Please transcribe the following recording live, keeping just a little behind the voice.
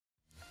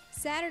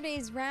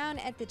Saturday's round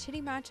at the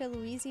Chitimacha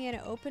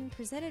Louisiana Open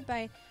presented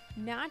by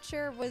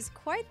NACHER was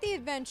quite the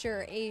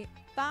adventure. A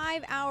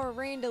 5-hour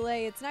rain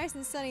delay. It's nice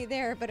and sunny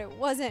there, but it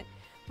wasn't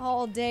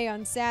all day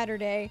on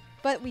Saturday.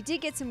 But we did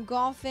get some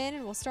golf in,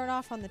 and we'll start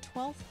off on the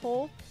 12th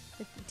hole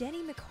with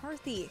Denny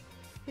McCarthy.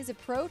 His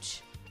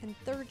approach and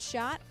third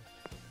shot.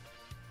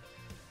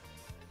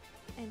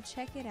 And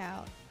check it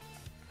out.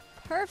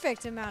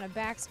 Perfect amount of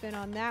backspin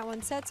on that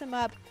one. Sets him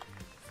up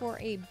for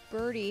a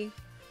birdie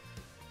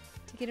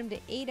to get him to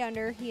 8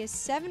 under. He is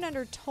 7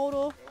 under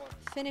total,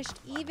 finished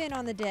even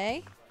on the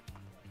day.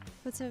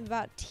 Puts him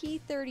about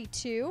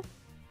T32.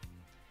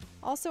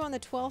 Also on the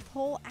 12th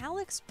hole,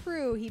 Alex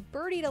Prue. He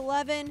birdied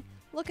 11,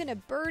 looking to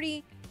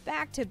birdie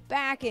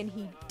back-to-back, and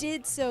he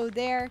did so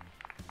there.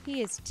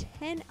 He is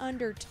 10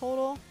 under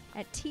total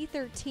at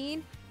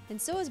T13,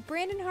 and so is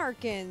Brandon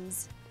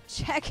Harkins.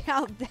 Check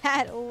out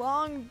that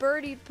long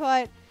birdie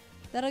putt.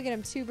 That'll get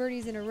him 2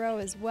 birdies in a row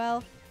as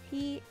well.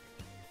 He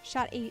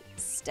shot a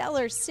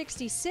stellar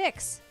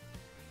 66.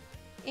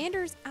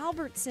 Anders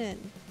Albertson.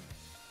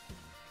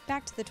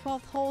 Back to the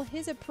 12th hole.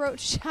 His approach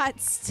shot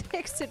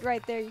sticks it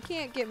right there. You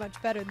can't get much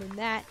better than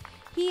that.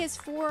 He is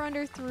 4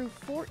 under through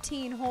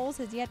 14 holes.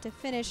 Has yet to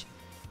finish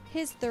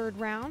his third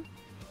round.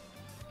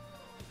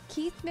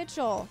 Keith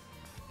Mitchell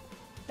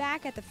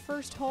back at the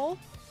first hole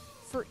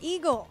for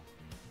eagle.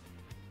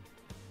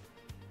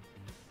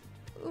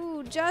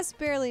 Ooh, just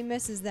barely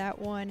misses that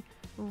one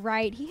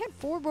right. He had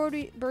 4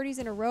 birdies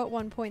in a row at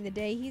one point in the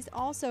day. He's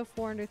also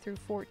 4 under through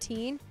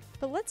 14.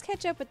 But let's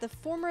catch up with the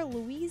former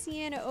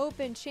Louisiana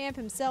Open champ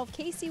himself,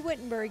 Casey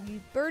Wittenberg.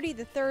 He birdied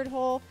the 3rd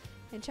hole,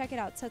 and check it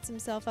out, sets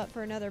himself up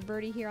for another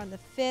birdie here on the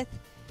 5th.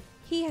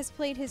 He has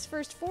played his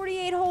first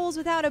 48 holes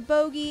without a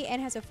bogey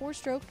and has a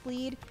 4-stroke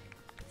lead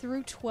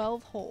through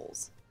 12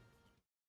 holes.